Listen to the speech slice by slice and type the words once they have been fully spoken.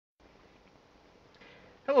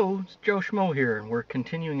Hello, it's Joe Schmo here, and we're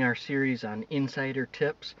continuing our series on insider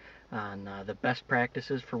tips on the best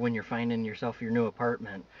practices for when you're finding yourself your new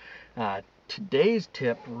apartment. Today's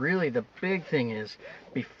tip, really the big thing is,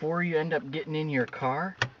 before you end up getting in your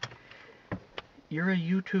car, you're a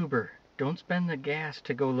YouTuber. Don't spend the gas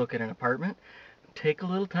to go look at an apartment. Take a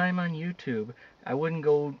little time on YouTube. I wouldn't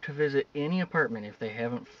go to visit any apartment if they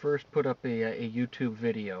haven't first put up a YouTube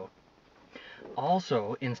video.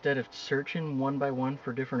 Also, instead of searching one by one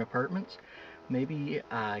for different apartments, maybe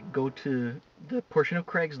go to the portion of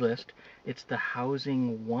Craigslist. It's the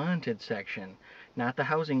housing wanted section, not the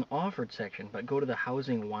housing offered section, but go to the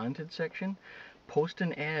housing wanted section. Post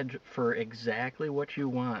an ad for exactly what you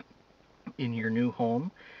want in your new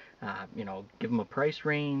home. Give them a price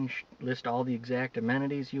range, list all the exact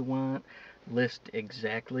amenities you want, list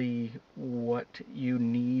exactly what you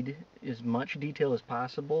need, as much detail as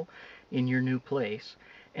possible in your new place,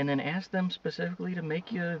 and then ask them specifically to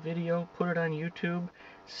make you a video, put it on YouTube,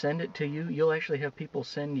 send it to you. You'll actually have people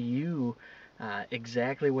send you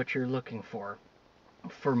exactly what you're looking for.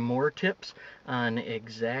 For more tips on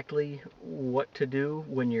exactly what to do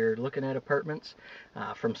when you're looking at apartments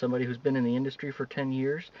from somebody who's been in the industry for 10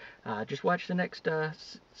 years, just watch the next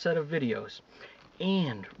set of videos.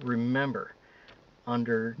 And remember,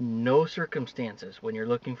 under no circumstances when you're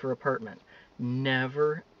looking for apartment,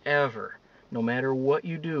 never, ever, no matter what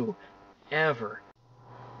you do, ever